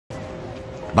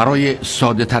برای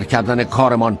ساده تر کردن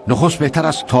کارمان نخست بهتر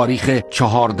است تاریخ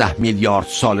 14 میلیارد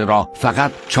سال را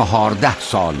فقط 14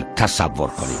 سال تصور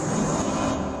کنیم.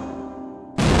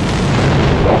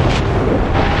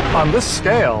 On this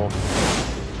scale,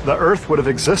 the Earth would have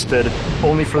existed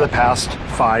only for the past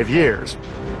 5 years.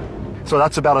 So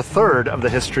that's about a third of the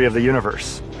history of the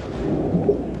universe.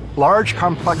 Large,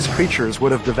 complex creatures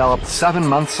would have developed 7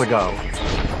 months ago.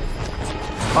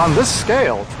 On this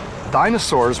scale,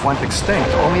 dinosaurs went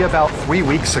extinct only about 3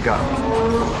 weeks ago.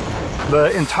 The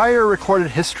entire recorded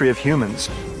history of humans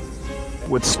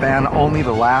would span only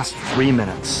the last 3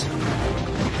 minutes.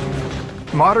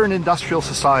 Modern industrial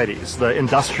societies, the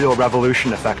Industrial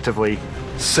Revolution effectively,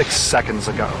 6 seconds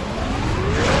ago.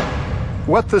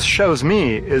 What this shows me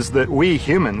is that we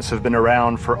humans have been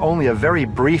around for only a very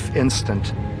brief instant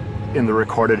in the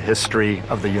recorded history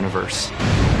of the universe.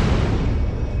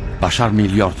 بشر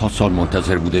میلیاردها سال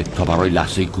منتظر بوده تا برای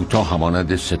لحظه کوتاه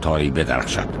همانند ستاره‌ای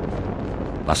بدرخشد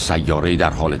و سیاره‌ای در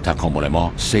حال تکامل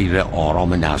ما سیر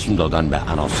آرام نظم دادن به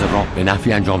عناصر را به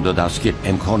نحوی انجام داده است که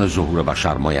امکان ظهور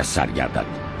بشر میسر گردد.